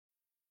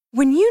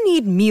When you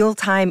need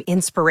mealtime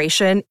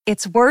inspiration,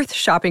 it's worth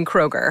shopping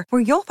Kroger,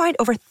 where you'll find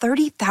over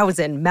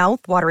 30,000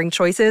 mouth-watering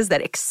choices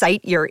that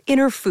excite your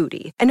inner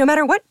foodie. And no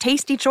matter what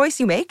tasty choice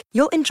you make,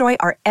 you'll enjoy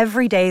our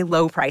everyday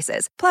low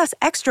prices, plus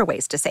extra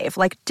ways to save,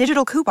 like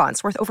digital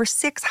coupons worth over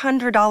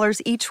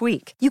 $600 each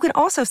week. You can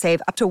also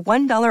save up to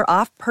 $1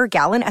 off per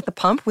gallon at the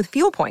pump with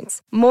fuel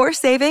points. More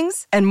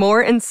savings and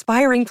more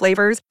inspiring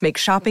flavors make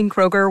shopping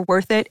Kroger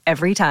worth it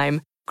every time.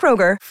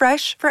 Kroger,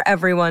 fresh for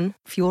everyone.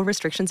 Fuel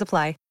restrictions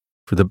apply.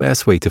 For the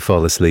best way to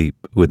fall asleep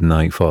with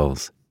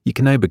Nightfalls, you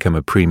can now become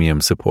a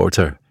premium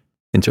supporter.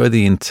 Enjoy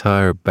the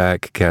entire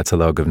back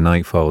catalogue of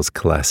Nightfalls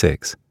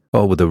classics,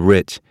 all with a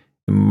rich,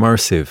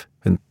 immersive,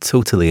 and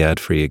totally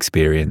ad-free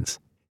experience.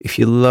 If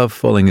you love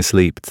falling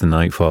asleep to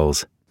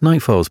Nightfalls,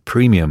 Nightfalls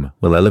Premium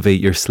will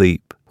elevate your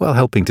sleep while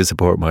helping to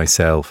support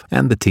myself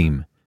and the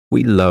team.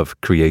 We love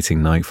creating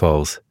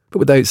Nightfalls, but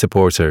without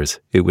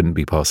supporters, it wouldn't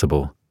be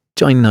possible.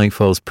 Join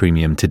Nightfalls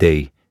Premium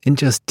today in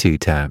just 2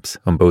 taps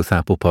on both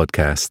Apple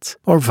Podcasts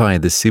or via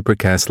the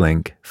Supercast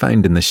link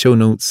found in the show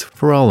notes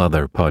for all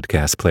other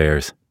podcast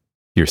players.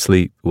 Your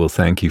sleep will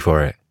thank you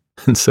for it,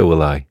 and so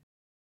will I.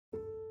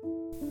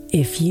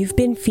 If you've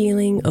been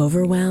feeling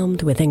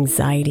overwhelmed with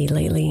anxiety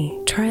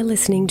lately, try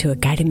listening to a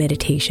guided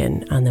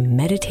meditation on the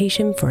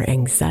Meditation for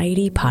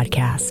Anxiety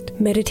podcast.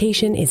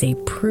 Meditation is a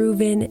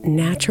proven,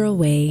 natural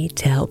way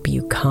to help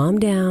you calm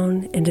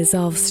down and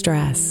dissolve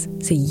stress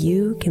so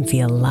you can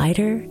feel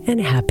lighter and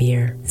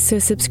happier. So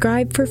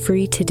subscribe for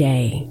free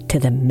today to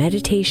the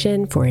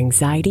Meditation for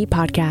Anxiety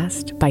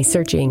podcast by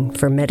searching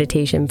for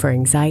Meditation for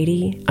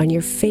Anxiety on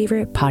your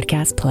favorite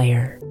podcast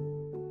player.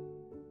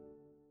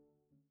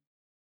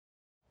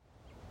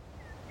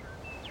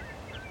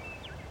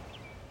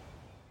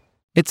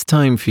 It's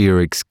time for your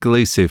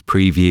exclusive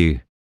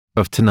preview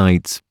of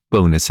tonight's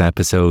bonus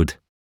episode.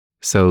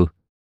 So,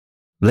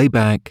 lay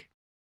back,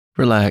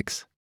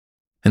 relax,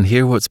 and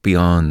hear what's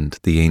beyond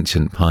the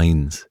ancient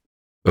pines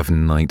of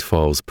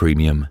Nightfalls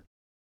Premium.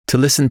 To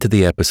listen to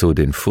the episode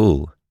in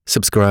full,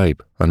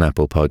 subscribe on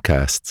Apple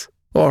Podcasts,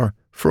 or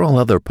for all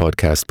other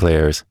podcast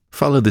players,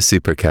 follow the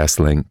Supercast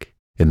link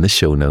in the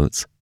show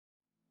notes.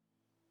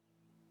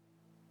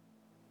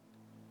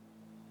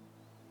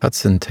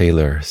 Hudson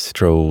Taylor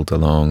strolled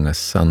along a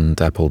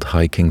sun-dappled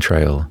hiking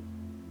trail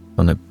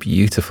on a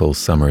beautiful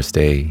summer's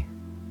day.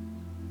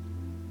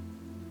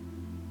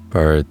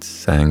 Birds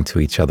sang to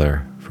each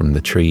other from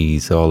the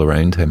trees all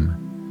around him.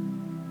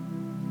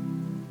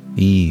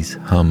 Bees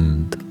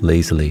hummed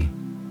lazily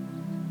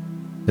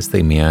as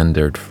they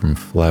meandered from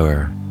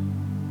flower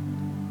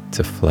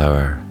to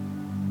flower.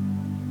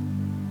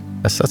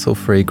 A subtle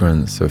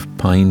fragrance of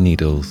pine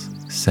needles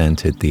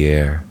scented the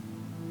air.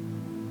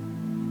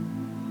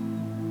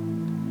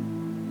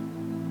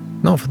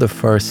 Not for the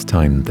first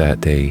time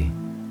that day,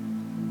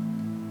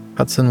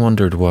 Hudson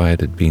wondered why it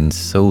had been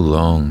so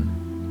long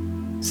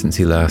since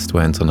he last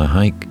went on a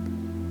hike.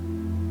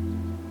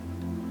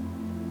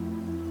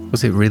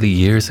 Was it really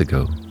years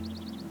ago?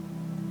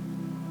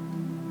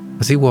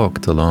 As he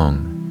walked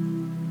along,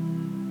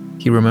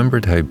 he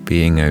remembered how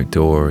being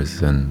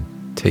outdoors and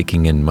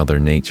taking in Mother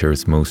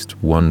Nature's most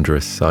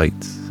wondrous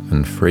sights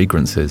and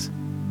fragrances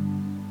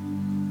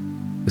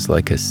was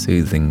like a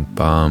soothing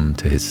balm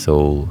to his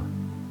soul.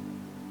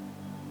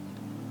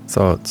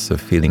 Thoughts of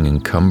feeling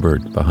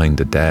encumbered behind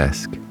a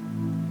desk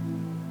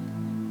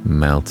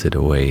melted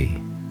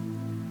away.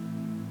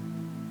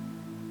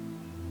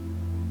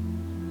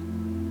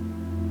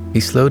 He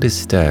slowed his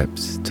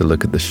steps to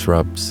look at the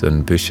shrubs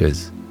and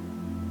bushes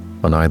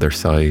on either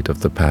side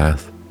of the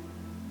path.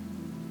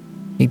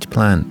 Each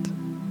plant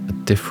a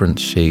different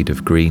shade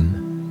of green.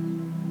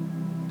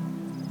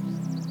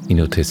 He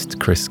noticed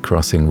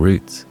crisscrossing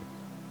roots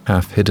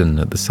half hidden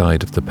at the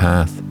side of the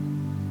path,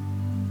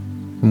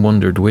 and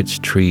wondered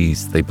which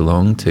trees they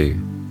belonged to.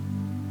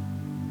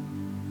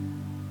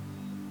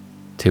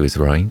 To his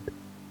right,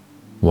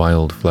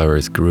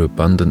 wildflowers grew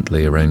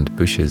abundantly around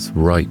bushes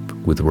ripe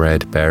with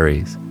red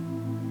berries.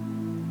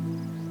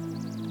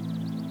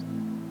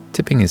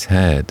 Tipping his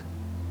head,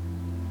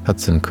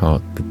 Hudson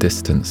caught the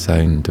distant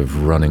sound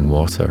of running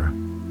water.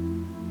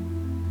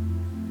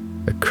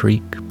 A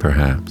creek,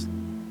 perhaps.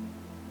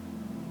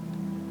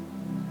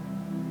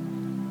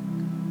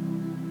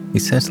 He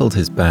settled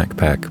his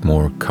backpack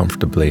more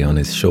comfortably on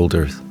his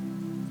shoulders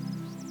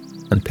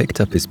and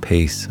picked up his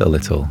pace a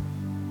little.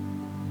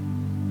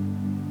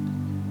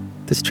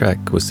 This trek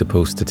was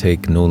supposed to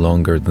take no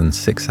longer than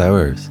 6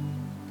 hours,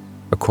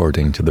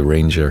 according to the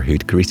ranger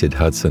who'd greeted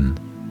Hudson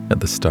at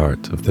the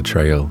start of the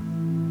trail.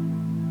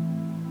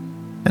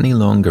 Any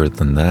longer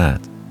than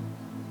that,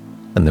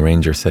 and the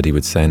ranger said he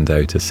would send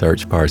out a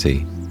search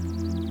party.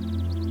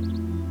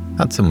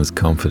 Hudson was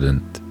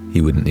confident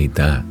he wouldn't need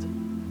that.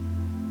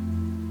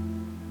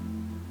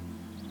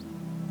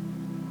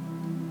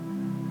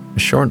 A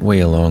short way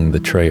along the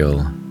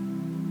trail,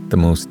 the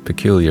most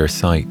peculiar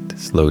sight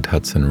slowed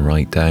Hudson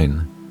right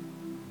down.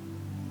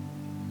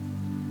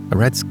 A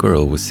red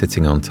squirrel was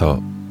sitting on top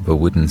of a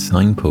wooden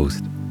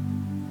signpost.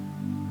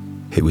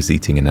 It was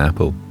eating an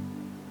apple.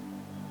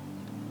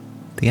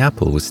 The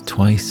apple was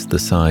twice the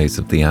size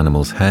of the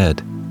animal's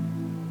head,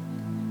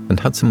 and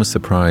Hudson was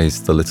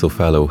surprised the little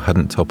fellow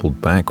hadn't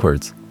toppled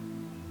backwards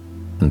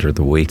under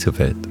the weight of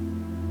it.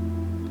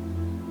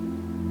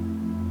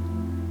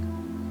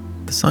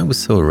 The sight was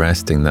so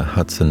arresting that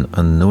Hudson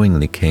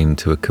unknowingly came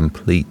to a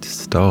complete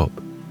stop.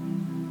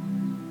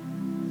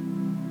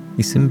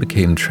 He soon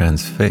became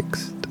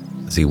transfixed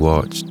as he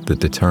watched the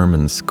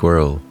determined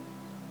squirrel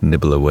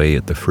nibble away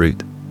at the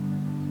fruit.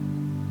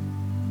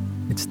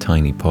 Its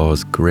tiny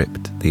paws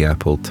gripped the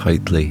apple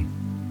tightly,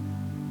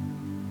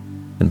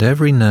 and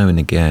every now and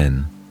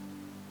again,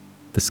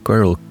 the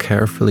squirrel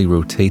carefully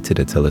rotated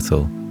it a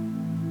little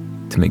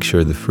to make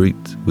sure the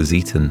fruit was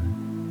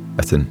eaten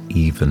at an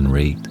even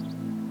rate.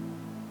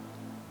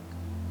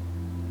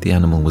 The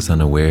animal was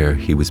unaware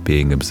he was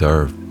being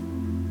observed.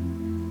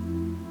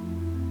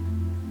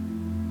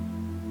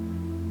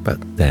 But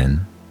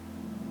then,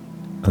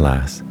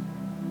 alas,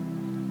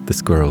 the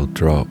squirrel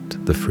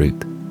dropped the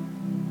fruit.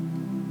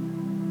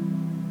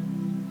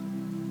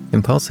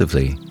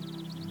 Impulsively,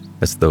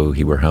 as though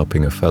he were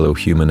helping a fellow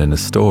human in a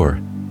store,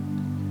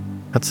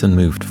 Hudson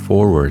moved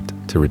forward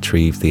to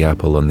retrieve the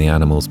apple on the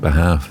animal's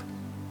behalf.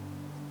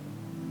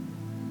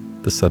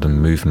 The sudden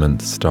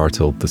movement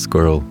startled the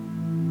squirrel.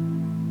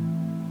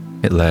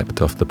 It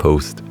leapt off the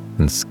post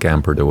and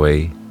scampered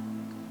away,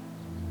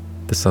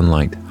 the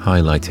sunlight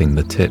highlighting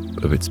the tip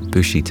of its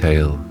bushy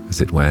tail as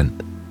it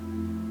went.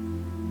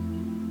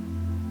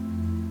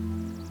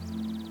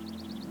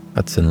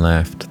 Hudson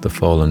left the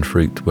fallen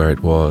fruit where it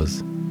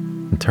was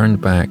and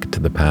turned back to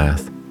the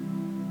path.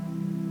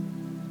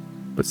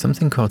 But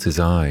something caught his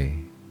eye,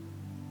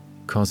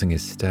 causing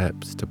his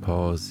steps to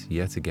pause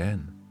yet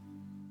again.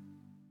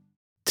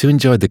 To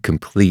enjoy the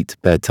complete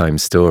bedtime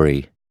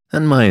story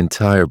and my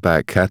entire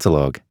back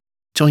catalogue,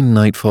 join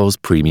Nightfalls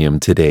Premium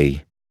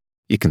today.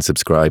 You can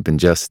subscribe in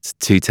just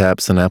 2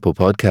 taps on Apple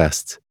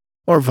Podcasts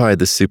or via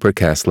the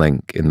Supercast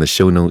link in the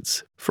show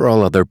notes for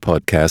all other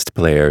podcast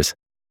players.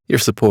 Your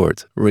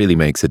support really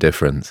makes a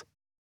difference.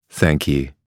 Thank you.